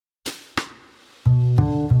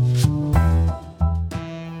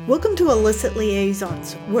Welcome to Illicit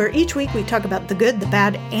Liaisons, where each week we talk about the good, the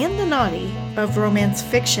bad, and the naughty of romance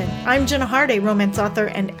fiction. I'm Jenna Hart, a romance author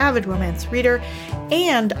and avid romance reader,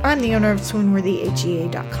 and I'm the owner of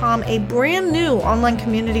swoonworthyhea.com, a brand new online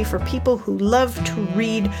community for people who love to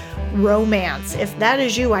read romance. If that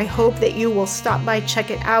is you, I hope that you will stop by,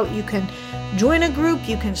 check it out. You can join a group,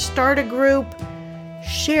 you can start a group,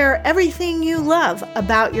 share everything you love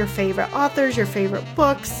about your favorite authors, your favorite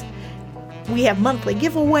books. We have monthly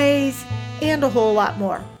giveaways and a whole lot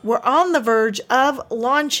more. We're on the verge of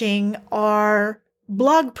launching our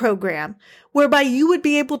blog program, whereby you would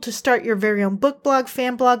be able to start your very own book blog,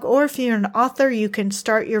 fan blog, or if you're an author, you can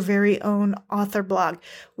start your very own author blog.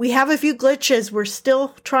 We have a few glitches we're still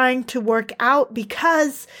trying to work out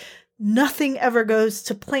because nothing ever goes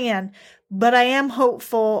to plan. But I am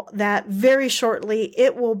hopeful that very shortly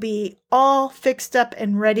it will be all fixed up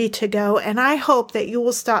and ready to go. And I hope that you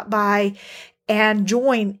will stop by and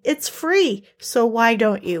join. It's free, so why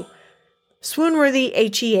don't you?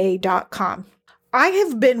 swoonworthyhea.com. I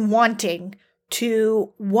have been wanting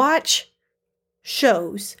to watch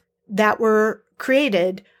shows that were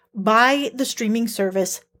created by the streaming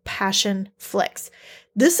service Passionflix.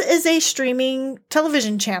 This is a streaming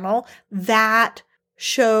television channel that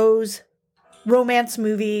shows romance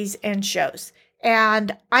movies and shows.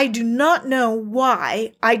 And I do not know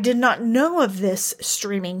why I did not know of this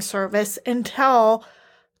streaming service until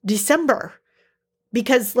December.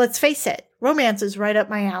 Because let's face it, romance is right up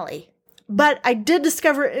my alley. But I did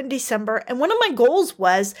discover it in December, and one of my goals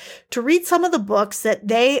was to read some of the books that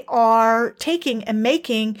they are taking and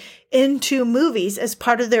making into movies as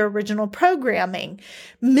part of their original programming.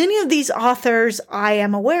 Many of these authors I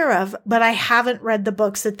am aware of, but I haven't read the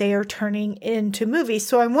books that they are turning into movies.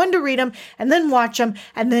 So I wanted to read them and then watch them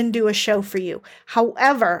and then do a show for you.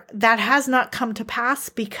 However, that has not come to pass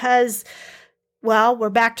because, well, we're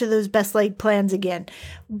back to those best laid plans again.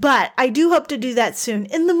 But I do hope to do that soon.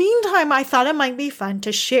 In the meantime, I thought it might be fun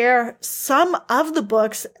to share some of the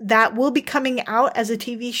books that will be coming out as a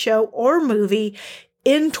TV show or movie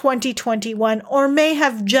in 2021, or may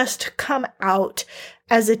have just come out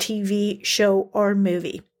as a TV show or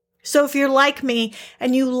movie. So if you're like me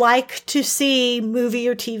and you like to see movie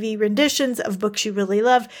or TV renditions of books you really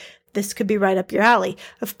love, this could be right up your alley.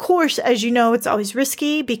 Of course, as you know, it's always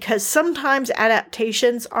risky because sometimes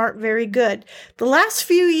adaptations aren't very good. The last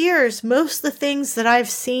few years, most of the things that I've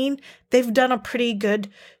seen, they've done a pretty good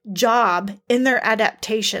job in their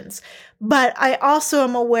adaptations. But I also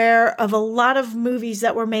am aware of a lot of movies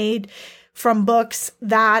that were made from books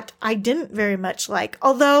that I didn't very much like.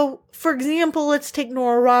 Although, for example, let's take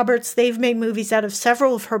Nora Roberts. They've made movies out of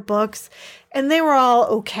several of her books, and they were all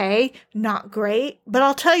okay, not great. But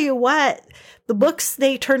I'll tell you what, the books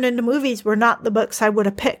they turned into movies were not the books I would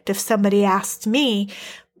have picked if somebody asked me.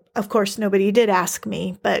 Of course, nobody did ask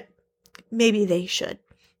me, but maybe they should.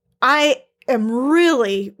 I am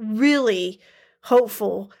really, really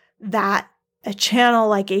hopeful that a channel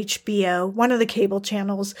like HBO, one of the cable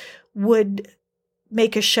channels, would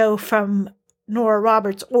make a show from Nora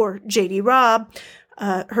Roberts or J.D. Robb,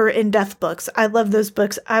 her In Death books. I love those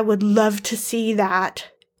books. I would love to see that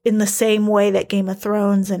in the same way that Game of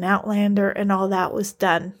Thrones and Outlander and all that was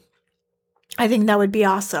done. I think that would be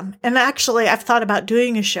awesome. And actually, I've thought about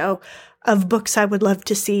doing a show of books I would love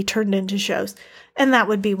to see turned into shows, and that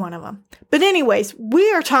would be one of them. But anyways,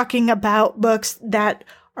 we are talking about books that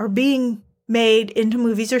are being made into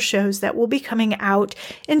movies or shows that will be coming out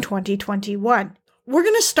in 2021. We're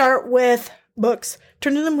going to start with books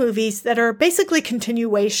turned into movies that are basically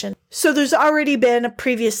continuation. So there's already been a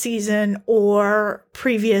previous season or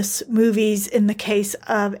previous movies in the case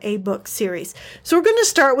of a book series. So we're going to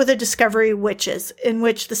start with A Discovery Witches, in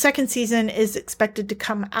which the second season is expected to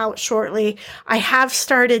come out shortly. I have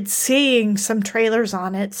started seeing some trailers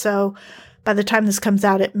on it, so by the time this comes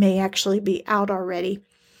out, it may actually be out already.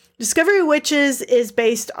 Discovery Witches is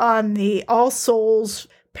based on the All Souls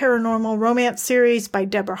paranormal romance series by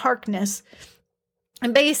Deborah Harkness.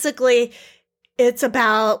 And basically, it's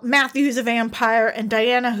about Matthew, who's a vampire, and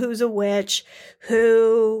Diana, who's a witch,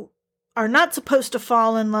 who are not supposed to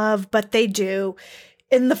fall in love, but they do.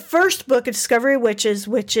 In the first book of Discovery Witches,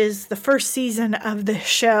 which is the first season of the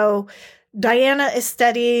show, Diana is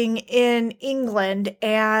studying in England,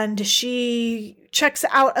 and she checks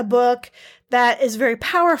out a book that is very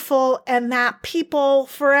powerful, and that people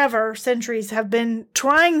forever, centuries, have been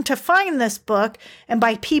trying to find this book. And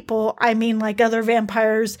by people, I mean like other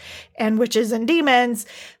vampires and witches and demons,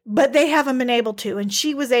 but they haven't been able to, and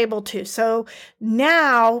she was able to. So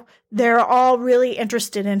now they're all really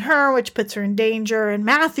interested in her, which puts her in danger. And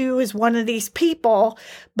Matthew is one of these people.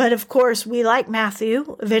 But of course, we like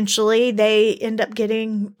Matthew. Eventually, they end up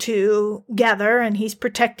getting together, and he's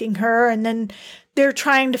protecting her. And then they're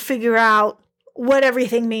trying to figure out what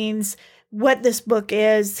everything means, what this book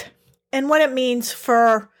is, and what it means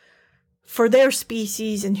for their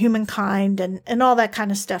species and humankind and all that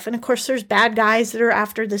kind of stuff. And of course, there's bad guys that are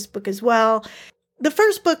after this book as well. The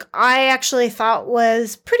first book I actually thought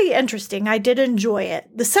was pretty interesting. I did enjoy it.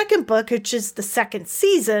 The second book, which is the second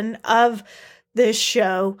season of this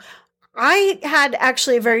show, I had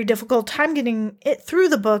actually a very difficult time getting it through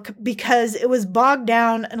the book because it was bogged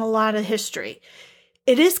down in a lot of history.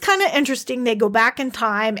 It is kind of interesting. They go back in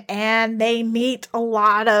time and they meet a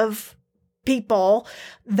lot of people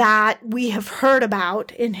that we have heard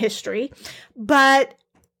about in history, but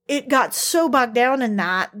it got so bogged down in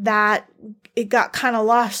that it got kind of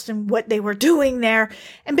lost in what they were doing there.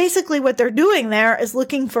 And basically what they're doing there is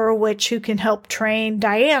looking for a witch who can help train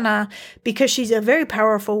Diana, because she's a very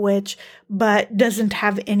powerful witch, but doesn't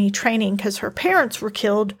have any training because her parents were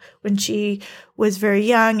killed when she was very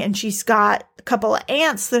young, and she's got a couple of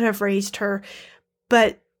aunts that have raised her.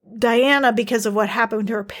 But Diana, because of what happened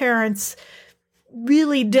to her parents,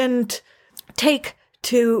 really didn't take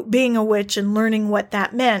to being a witch and learning what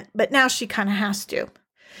that meant. But now she kind of has to.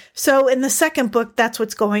 So in the second book, that's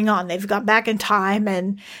what's going on. They've gone back in time,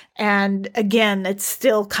 and again, it's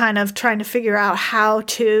still kind of trying to figure out how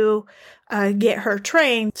to get her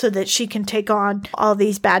trained so that she can take on all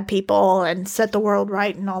these bad people and set the world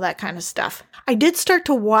right and all that kind of stuff. I did start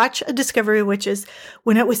to watch A Discovery of Witches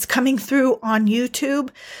when it was coming through on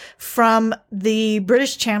YouTube from the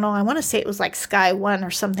British channel. I want to say it was like Sky One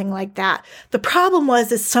or something like that. The problem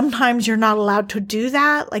is sometimes you're not allowed to do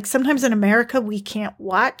that. Like sometimes in America, we can't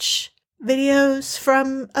watch videos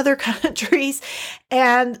from other countries.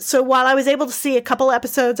 And so while I was able to see a couple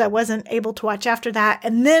episodes, I wasn't able to watch after that.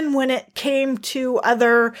 And then when it came to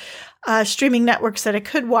other streaming networks that I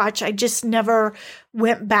could watch, I just never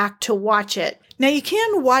went back to watch it. Now you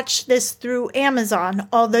can watch this through Amazon,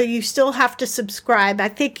 although you still have to subscribe. I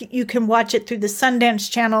think you can watch it through the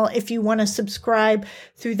Sundance channel if you want to subscribe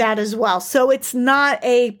through that as well. So it's not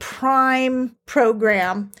a Prime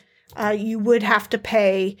program. You would have to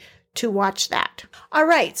pay to watch that. All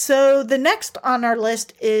right, so the next on our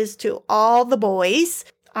list is To All the Boys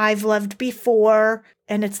I've Loved Before,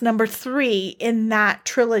 and it's number 3 in that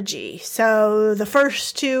trilogy. So the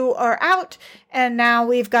first 2 are out, and now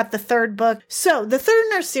we've got the third book. So the third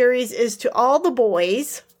in our series is To All the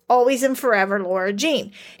Boys, Always and Forever, Laura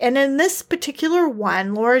Jean. And in this particular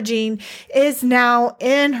one, Laura Jean is now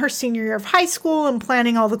in her senior year of high school and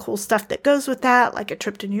planning all the cool stuff that goes with that, like a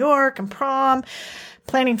trip to New York and prom,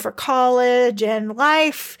 planning for college, and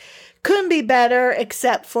life couldn't be better,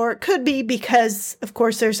 except for it could be because, of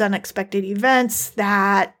course, there's unexpected events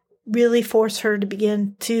that really force her to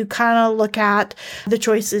begin to kind of look at the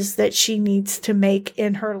choices that she needs to make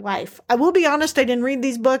in her life. I will be honest, I didn't read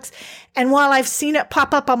these books, and while I've seen it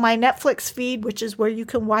pop up on my Netflix feed, which is where you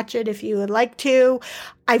can watch it if you would like to,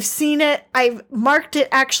 I've seen it, I've marked it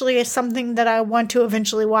actually as something that I want to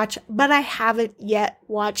eventually watch, but I haven't yet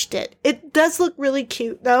watched it. It does look really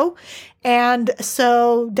cute though, and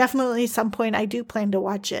so definitely at some point I do plan to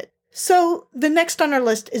watch it. So the next on our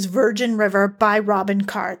list is Virgin River by Robin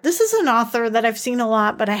Carr. This is an author that I've seen a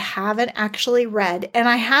lot, but I haven't actually read. And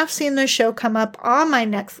I have seen the show come up on my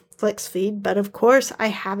Netflix feed, but of course I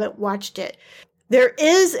haven't watched it. There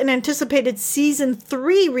is an anticipated season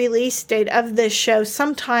 3 release date of this show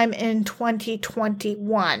sometime in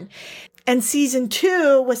 2021. And season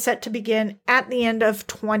 2 was set to begin at the end of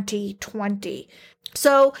 2020.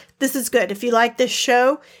 So this is good. If you like this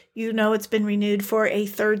show, you know it's been renewed for a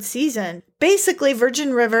 3rd season. Basically,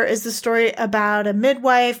 Virgin River is the story about a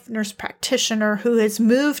midwife, nurse practitioner who has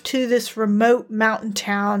moved to this remote mountain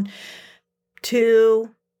town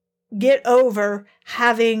to get over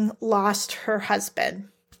having lost her husband.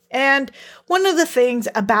 And one of the things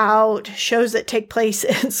about shows that take place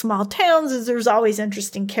in small towns is there's always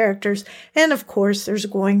interesting characters. And of course, there's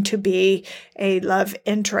going to be a love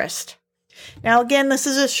interest. Now, again, this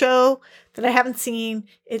is a show that I haven't seen.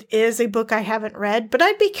 It is a book I haven't read, but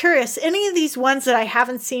I'd be curious. Any of these ones that I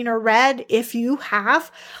haven't seen or read, if you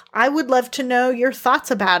have, I would love to know your thoughts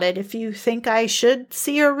about it. If you think I should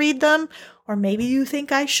see or read them, or maybe you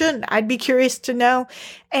think I shouldn't, I'd be curious to know.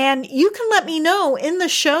 And you can let me know in the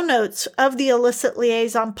show notes of the Illicit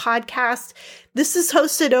Liaison podcast. This is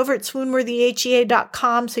hosted over at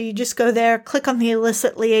swoonworthyhea.com. So you just go there, click on the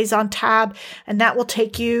Illicit Liaison tab, and that will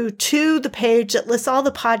take you to the page that lists all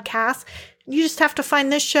the podcasts. You just have to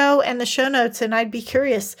find this show and the show notes, and I'd be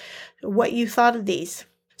curious what you thought of these.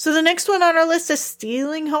 So the next one on our list is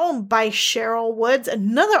Stealing Home by Cheryl Woods,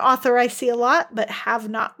 another author I see a lot but have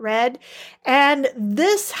not read. And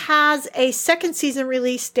this has a second season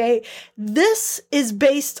release date. This is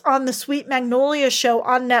based on the Sweet Magnolia show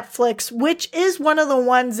on Netflix, which is one of the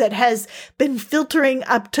ones that has been filtering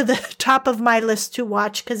up to the top of my list to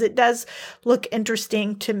watch because it does look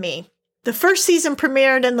interesting to me. The first season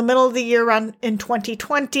premiered in the middle of the year in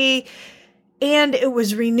 2020. And it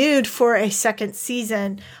was renewed for a second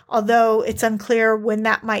season, although it's unclear when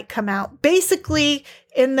that might come out. Basically,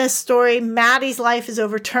 in this story, Maddie's life is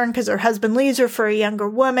overturned because her husband leaves her for a younger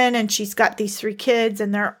woman, and she's got these 3 kids,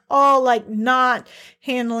 and they're all not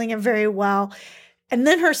handling it very well. And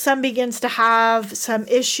then her son begins to have some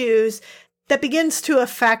issues that begins to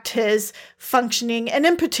affect his functioning, and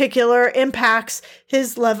in particular impacts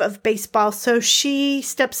his love of baseball. So she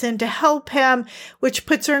steps in to help him, which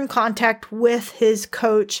puts her in contact with his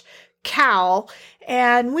coach, Cal.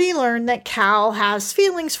 And we learn that Cal has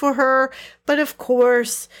feelings for her, but of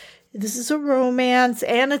course, this is a romance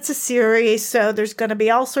and it's a series, so there's going to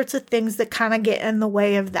be all sorts of things that kind of get in the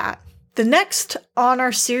way of that. The next on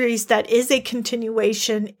our series that is a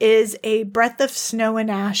continuation is A Breath of Snow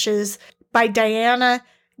and Ashes by Diana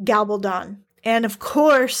Gabaldon. And of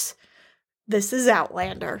course, this is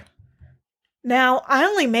Outlander. Now, I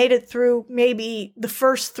only made it through maybe the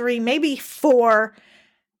first 3, maybe 4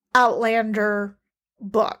 Outlander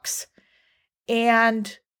books.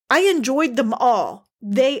 And I enjoyed them all.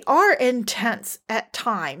 They are intense at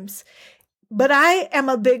times, but I am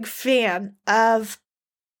a big fan of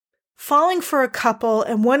falling for a couple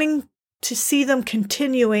and wanting to see them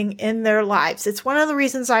continuing in their lives. It's one of the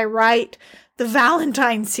reasons I write the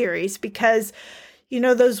Valentine series, because,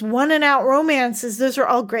 those one and out romances, those are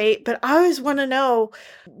all great, but I always want to know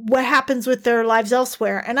what happens with their lives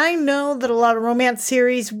elsewhere. And I know that a lot of romance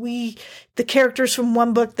series, the characters from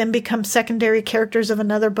one book then become secondary characters of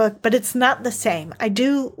another book, but it's not the same. I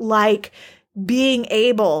do like being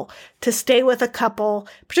able to stay with a couple,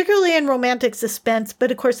 particularly in romantic suspense.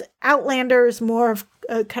 But of course, Outlander is more of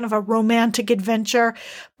a kind of a romantic adventure,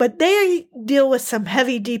 but they deal with some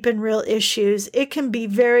heavy, deep, and real issues. It can be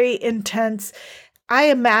very intense. I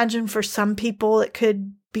imagine for some people it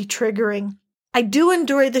could be triggering. I do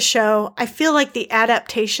enjoy the show. I feel like the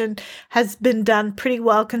adaptation has been done pretty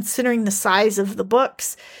well considering the size of the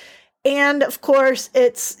books. And of course,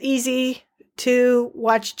 it's easy to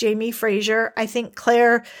watch Jamie Fraser. I think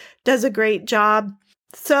Claire does a great job.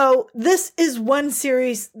 So this is one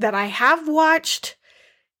series that I have watched.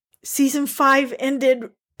 Season 5 ended,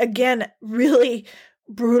 again, really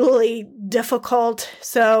brutally difficult.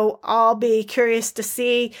 So I'll be curious to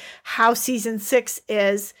see how season 6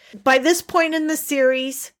 is. By this point in the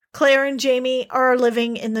series, Claire and Jamie are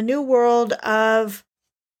living in the new world of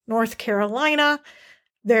North Carolina.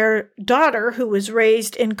 Their daughter, who was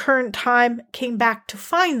raised in current time, came back to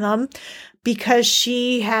find them because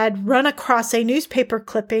she had run across a newspaper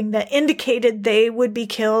clipping that indicated they would be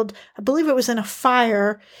killed. I believe it was in a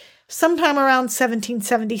fire sometime around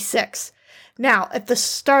 1776. Now, at the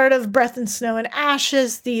start of Breath and Snow and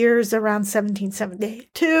Ashes, the year is around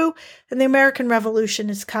 1772, and the American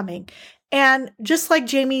Revolution is coming. And just like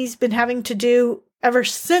Jamie's been having to do ever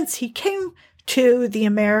since he came to the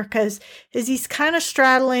Americas, is he's kind of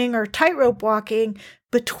straddling or tightrope walking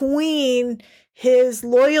between his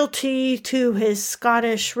loyalty to his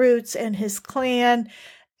Scottish roots and his clan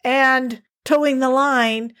and towing the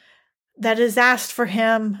line that is asked for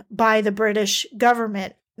him by the British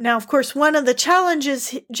government. Now, of course, one of the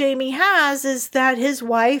challenges Jamie has is that his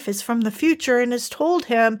wife is from the future and has told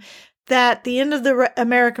him that at the end of the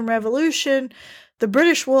American Revolution, the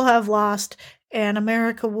British will have lost and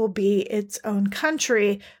America will be its own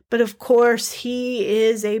country. But of course, he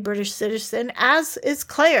is a British citizen, as is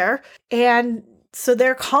Claire. And so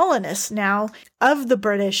they're colonists now of the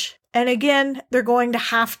British. And again, they're going to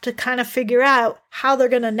have to kind of figure out how they're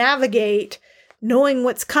going to navigate knowing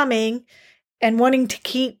what's coming and wanting to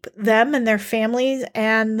keep them and their families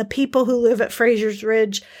and the people who live at Fraser's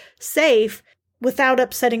Ridge safe without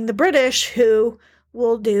upsetting the British, who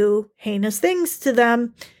will do heinous things to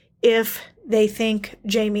them if they think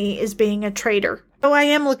Jamie is being a traitor. So I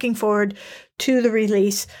am looking forward to the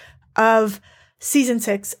release of season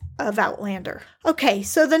 6 of Outlander. Okay,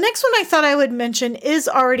 so the next one I thought I would mention is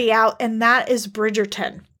already out, and that is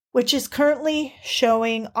Bridgerton, which is currently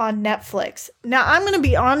showing on Netflix. Now, I'm going to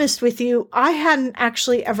be honest with you. I hadn't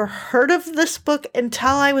actually ever heard of this book until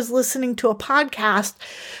I was listening to a podcast.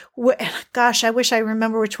 Gosh, I wish I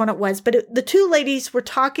remember which one it was. But the two ladies were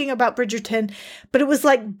talking about Bridgerton, but it was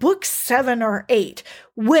like book 7 or 8,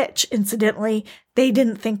 which, incidentally, they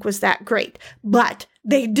didn't think was that great. But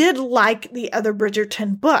they did like the other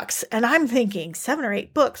Bridgerton books. And I'm thinking, 7 or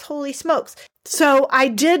 8 books, holy smokes. So I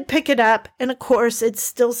did pick it up, and of course, it's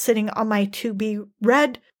still sitting on my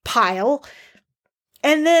to-be-read pile.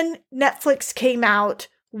 And then Netflix came out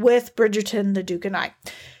with Bridgerton, The Duke and I.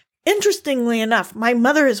 Interestingly enough, my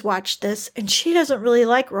mother has watched this, and she doesn't really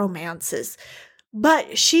like romances.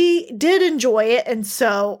 But she did enjoy it, and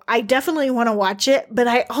so I definitely want to watch it, but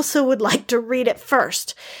I also would like to read it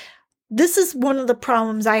first. This is one of the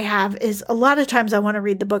problems I have, is a lot of times I want to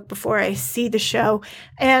read the book before I see the show,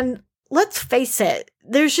 and let's face it,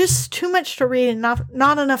 there's just too much to read and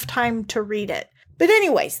not enough time to read it. But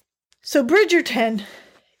anyways, so Bridgerton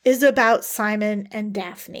is about Simon and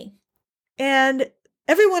Daphne. And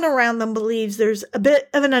everyone around them believes there's a bit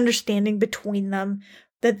of an understanding between them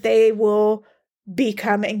that they will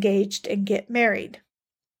become engaged and get married.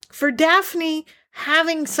 For Daphne,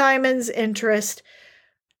 having Simon's interest,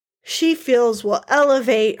 she feels will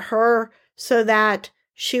elevate her so that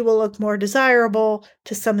she will look more desirable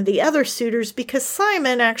to some of the other suitors, because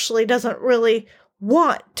Simon actually doesn't really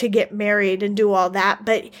want to get married and do all that.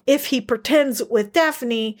 But if he pretends with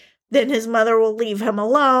Daphne, then his mother will leave him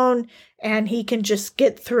alone and he can just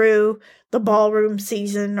get through the ballroom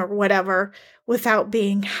season or whatever without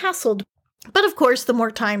being hassled. But of course, the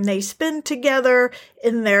more time they spend together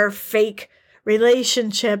in their fake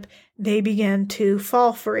relationship, they begin to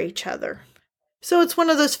fall for each other. So it's one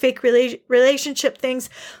of those fake relationship things,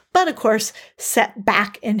 but of course, set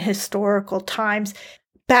back in historical times,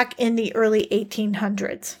 back in the early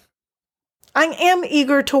 1800s. I am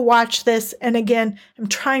eager to watch this, and again, I'm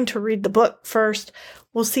trying to read the book first.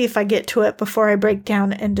 We'll see if I get to it before I break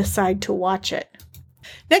down and decide to watch it.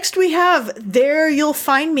 Next, we have There You'll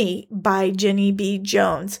Find Me by Jenny B.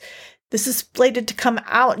 Jones. This is slated to come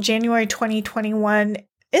out January 2021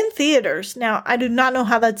 in theaters. Now, I do not know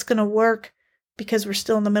how that's going to work because we're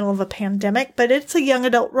still in the middle of a pandemic, but it's a young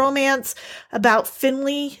adult romance about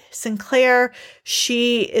Finley Sinclair.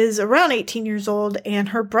 She is around 18 years old and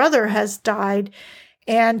her brother has died,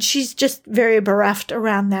 and she's just very bereft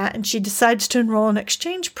around that. And she decides to enroll in an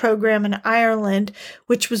exchange program in Ireland,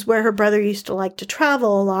 which was where her brother used to like to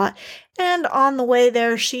travel a lot. And on the way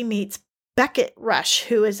there, she meets Beckett Rush,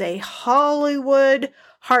 who is a Hollywood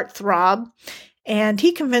heartthrob. And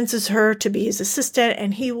he convinces her to be his assistant,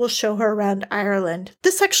 and he will show her around Ireland.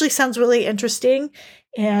 This actually sounds really interesting,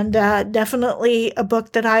 and definitely a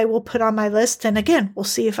book that I will put on my list. And again, we'll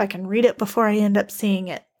see if I can read it before I end up seeing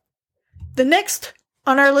it. The next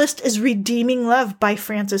on our list is Redeeming Love by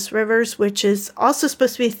Francis Rivers, which is also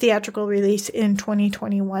supposed to be a theatrical release in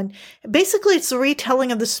 2021. Basically, it's a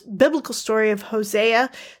retelling of this biblical story of Hosea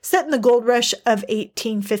set in the gold rush of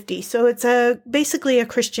 1850. So it's basically a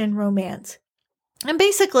Christian romance. And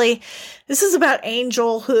basically, this is about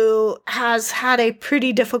Angel, who has had a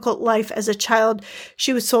pretty difficult life as a child.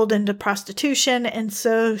 She was sold into prostitution, and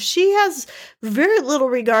so she has very little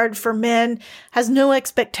regard for men, has no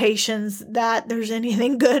expectations that there's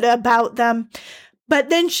anything good about them.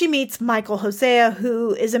 But then she meets Michael Hosea,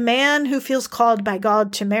 who is a man who feels called by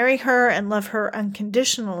God to marry her and love her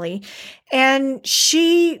unconditionally. And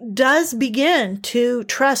she does begin to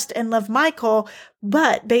trust and love Michael,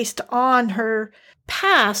 but based on her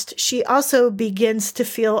past, she also begins to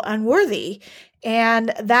feel unworthy,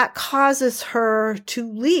 and that causes her to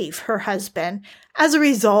leave her husband. As a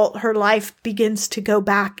result, her life begins to go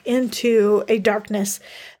back into a darkness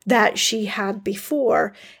that she had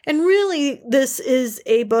before. And really, this is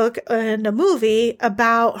a book and a movie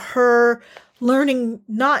about her learning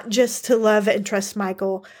not just to love and trust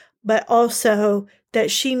Michael, but also that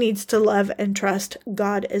she needs to love and trust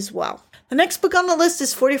God as well. The next book on the list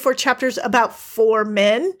is 44 Chapters About 4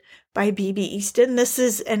 Men by B.B. Easton. This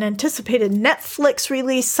is an anticipated Netflix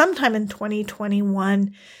release sometime in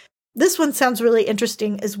 2021. This one sounds really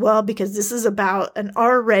interesting as well because this is about an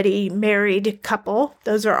already married couple.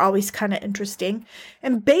 Those are always kind of interesting.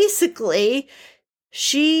 And basically,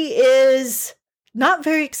 she is not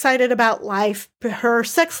very excited about life. Her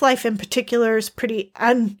sex life in particular is pretty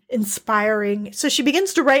uninspiring. So she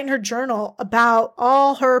begins to write in her journal about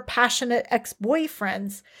all her passionate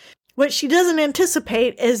ex-boyfriends. What she doesn't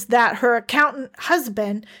anticipate is that her accountant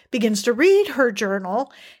husband begins to read her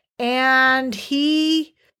journal, and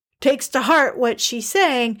he takes to heart what she's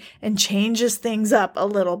saying and changes things up a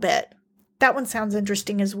little bit. That one sounds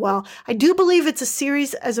interesting as well. I do believe it's a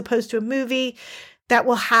series as opposed to a movie that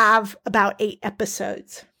will have about 8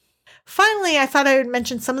 episodes. Finally, I thought I would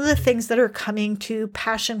mention some of the things that are coming to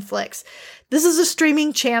Passionflix. This is a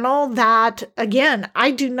streaming channel that, again,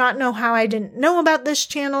 I do not know how I didn't know about this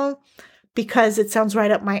channel, because it sounds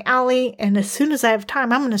right up my alley. And as soon as I have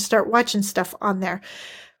time, I'm going to start watching stuff on there.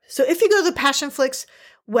 So if you go to the Passionflix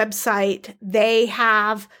website, they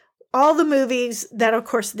have all the movies that, of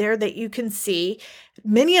course, there that you can see.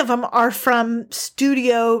 Many of them are from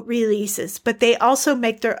studio releases, but they also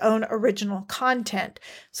make their own original content.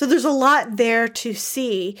 So there's a lot there to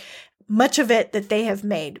see, much of it that they have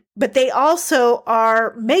made. But they also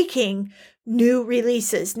are making new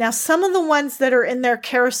releases. Now, some of the ones that are in their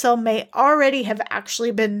carousel may already have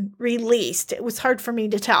actually been released. It was hard for me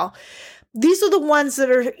to tell. These are the ones that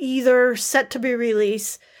are either set to be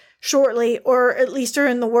released shortly or at least are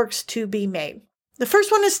in the works to be made. The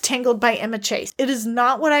first one is Tangled by Emma Chase. It is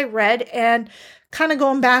not what I read, and kind of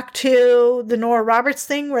going back to the Nora Roberts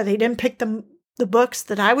thing where they didn't pick the books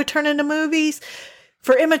that I would turn into movies.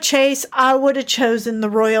 For Emma Chase, I would have chosen the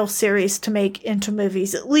Royal series to make into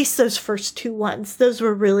movies, at least those first 2 ones. Those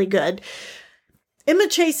were really good. Emma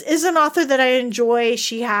Chase is an author that I enjoy.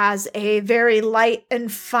 She has a very light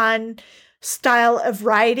and fun style of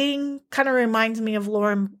writing. Kind of reminds me of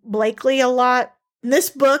Lauren Blakely a lot. This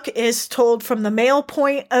book is told from the male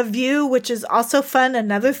point of view, which is also fun.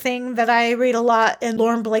 Another thing that I read a lot in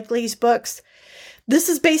Lauren Blakely's books. This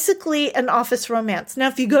is basically an office romance. Now,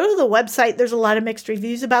 if you go to the website, there's a lot of mixed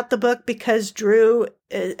reviews about the book because Drew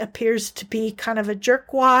appears to be kind of a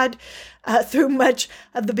jerkwad through much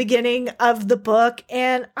of the beginning of the book.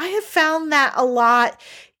 And I have found that a lot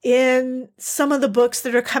in some of the books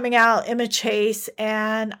that are coming out, Emma Chase,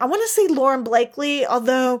 and I want to say Lauren Blakely,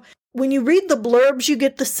 although when you read the blurbs, you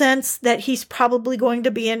get the sense that he's probably going to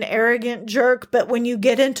be an arrogant jerk, but when you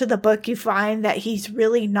get into the book, you find that he's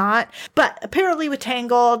really not. But apparently with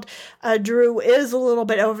Tangled, Drew is a little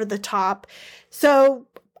bit over the top. So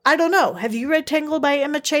I don't know. Have you read Tangled by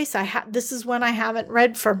Emma Chase? This is one I haven't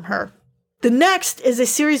read from her. The next is a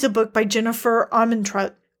series of books by Jennifer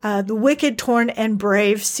Armentrout, the Wicked, Torn, and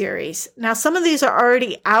Brave series. Now, some of these are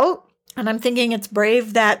already out, and I'm thinking it's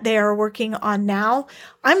Brave that they are working on now.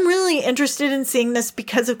 I'm really interested in seeing this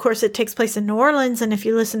because, of course, it takes place in New Orleans. And if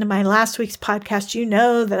you listen to my last week's podcast, you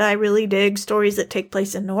know that I really dig stories that take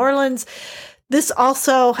place in New Orleans. This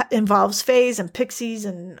also involves fays and pixies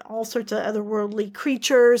and all sorts of otherworldly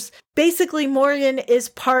creatures. Basically, Morgan is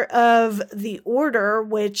part of the Order,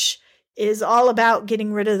 which is all about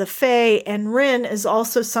getting rid of the Fae, and Rin is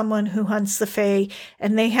also someone who hunts the Fae,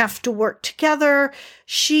 and they have to work together.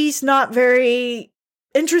 She's not very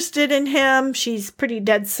interested in him. She's pretty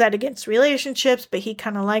dead set against relationships, but he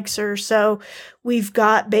kind of likes her. So we've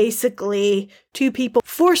got basically 2 people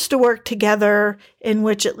forced to work together, in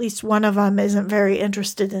which at least one of them isn't very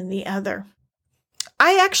interested in the other.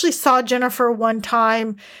 I actually saw Jennifer one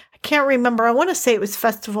time. Can't remember. I want to say it was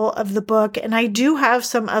Festival of the Book, and I do have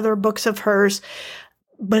some other books of hers,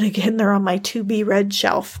 but again, they're on my to-be-read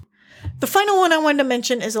shelf. The final one I wanted to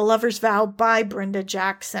mention is A Lover's Vow by Brenda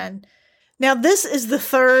Jackson. Now, this is the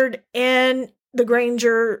third in the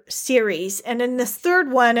Granger series, and in this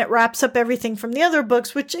third one, it wraps up everything from the other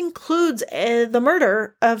books, which includes the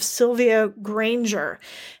murder of Sylvia Granger.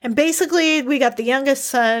 And basically, we got the youngest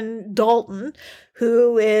son, Dalton,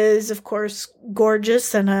 who is, of course,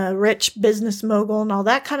 gorgeous and a rich business mogul and all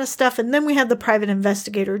that kind of stuff. And then we have the private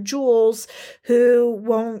investigator, Jules, who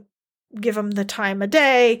won't give him the time of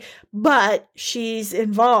day, but she's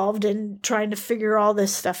involved in trying to figure all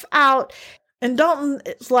this stuff out. And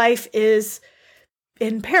Dalton's life is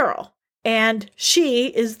in peril, and she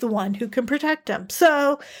is the one who can protect him.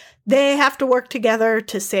 So they have to work together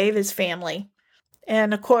to save his family.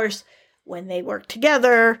 And of course, when they work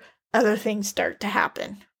together, other things start to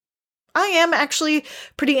happen. I am actually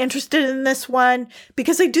pretty interested in this one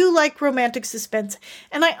because I do like romantic suspense.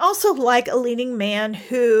 And I also like a leading man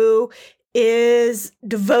who is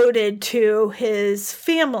devoted to his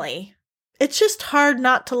family. It's just hard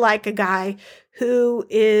not to like a guy who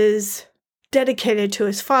is dedicated to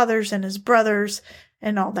his fathers and his brothers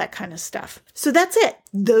and all that kind of stuff. So that's it.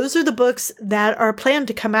 Those are the books that are planned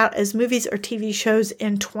to come out as movies or TV shows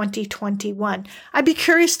in 2021. I'd be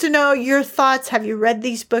curious to know your thoughts. Have you read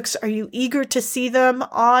these books? Are you eager to see them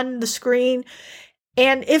on the screen?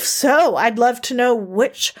 And if so, I'd love to know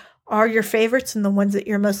which are your favorites and the ones that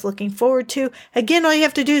you're most looking forward to. Again, all you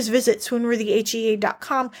have to do is visit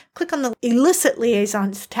swoonworthyhea.com, click on the Illicit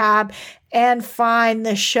Liaisons tab, and find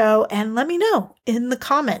the show, and let me know in the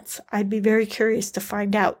comments. I'd be very curious to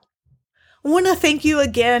find out. I want to thank you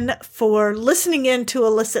again for listening in to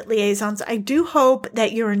Illicit Liaisons. I do hope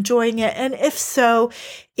that you're enjoying it, and if so,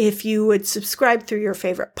 if you would subscribe through your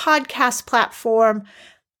favorite podcast platform,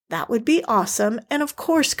 that would be awesome. And of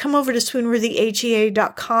course, come over to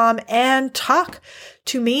swoonworthyhea.com and talk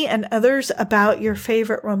to me and others about your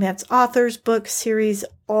favorite romance authors, books, series,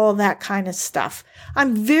 all that kind of stuff.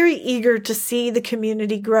 I'm very eager to see the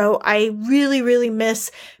community grow. I really, really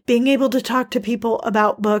miss being able to talk to people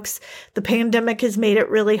about books. The pandemic has made it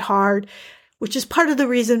really hard, which is part of the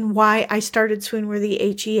reason why I started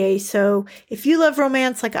Swoonworthy HEA. So if you love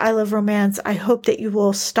romance like I love romance, I hope that you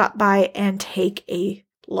will stop by and take a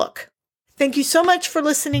look. Thank you so much for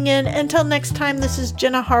listening in. Until next time, this is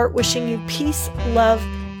Jenna Hart wishing you peace, love,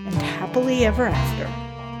 and happily ever after.